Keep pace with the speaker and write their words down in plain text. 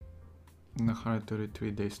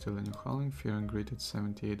133 days still in new halving, fear and greed at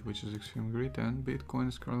 78, which is extreme greed, and Bitcoin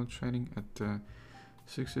is currently trading at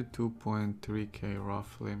 62.3k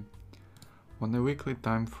roughly. On a weekly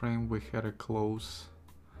time frame, we had a close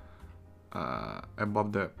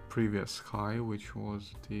above the previous high, which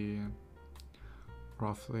was the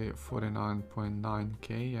roughly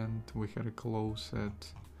 49.9k, and we had a close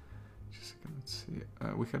at, just a second, let's see,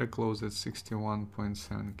 we had a close at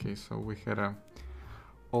 61.7k, so we had a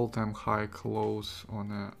all-time high close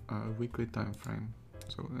on a weekly time frame.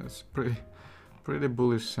 So that's pretty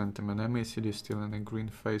bullish sentiment. MACD is still in a green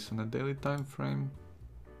phase on a daily time frame.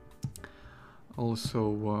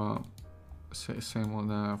 Also same on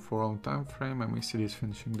a 4-hour time frame. MACD is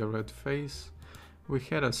finishing the red phase. We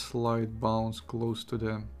had a slight bounce close to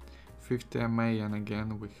the 50 MA, and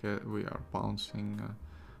again we are bouncing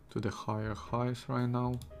to the higher highs right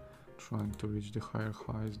now, trying to reach the higher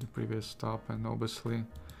highs, the previous stop, and obviously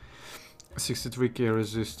 63k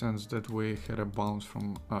resistance that we had a bounce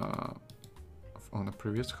from on the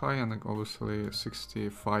previous high, and obviously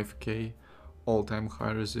 65k all-time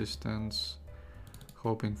high resistance.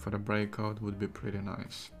 Hoping for the breakout would be pretty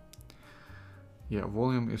nice. Yeah,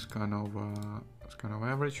 volume is kind of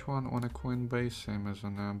average one on a Coinbase, same as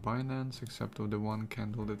on a Binance, except of the one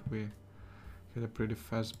candle that we had a pretty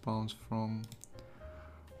fast bounce from.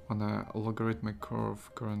 On a logarithmic curve,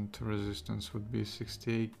 current resistance would be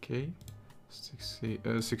 68k,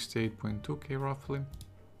 68.2k roughly.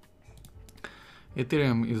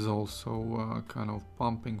 Ethereum is also kind of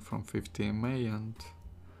pumping from 50 MA and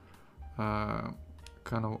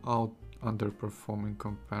kind of underperforming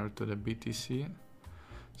compared to the BTC,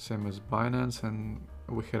 same as Binance, and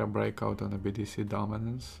we had a breakout on the BTC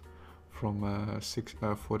dominance from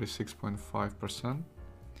 46.5%,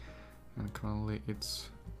 and currently it's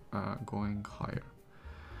going higher.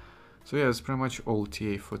 So yeah, it's pretty much all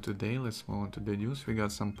TA for today. Let's move on to the news. We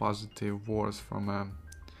got some positive words from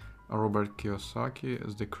Robert Kiyosaki,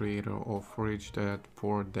 as the creator of Rich Dad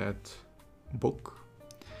Poor Dad book,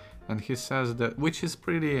 and he says that, which is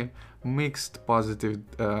pretty mixed positive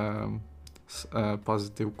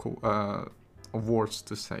words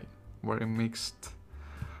to say, very mixed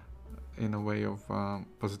in a way of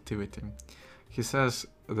positivity. He says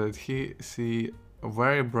that he see a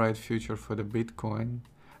very bright future for the Bitcoin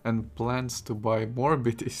and plans to buy more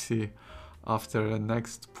BTC after the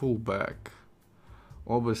next pullback.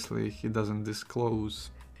 Obviously, he doesn't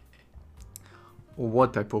disclose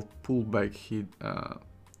what type of pullback he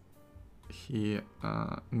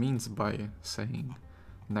means by saying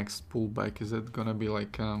next pullback. Is it gonna be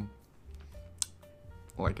like a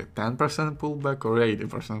 10% pullback or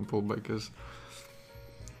 80% pullback? Because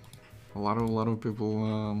a lot of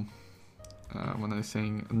people when I'm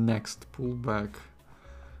saying next pullback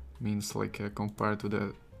means like compared to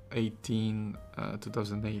the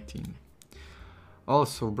 2018.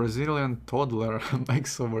 Also, Brazilian toddler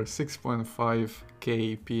makes over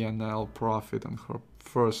 6.5k PNL profit on her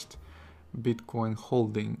first Bitcoin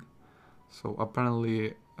holding. So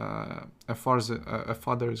apparently a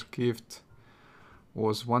father's gift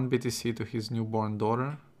was 1 BTC to his newborn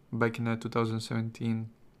daughter back in 2017,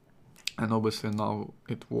 and obviously now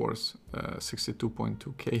it was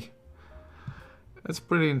 62.2k. That's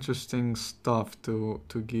pretty interesting stuff to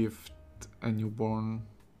gift a newborn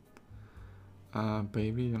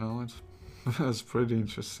baby, you know. It's pretty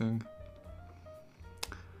interesting.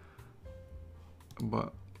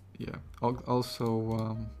 But yeah,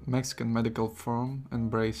 also Mexican medical firm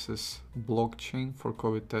embraces blockchain for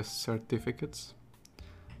COVID test certificates.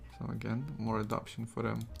 So again, more adoption for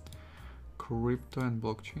them, crypto and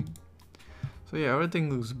blockchain. So yeah,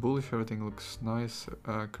 everything looks bullish, everything looks nice.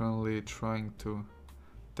 Currently trying to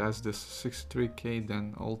test this 63k,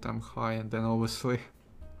 then all-time high, and then obviously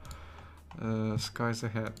skies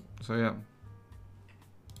ahead. So yeah,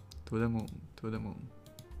 to the moon, to the moon.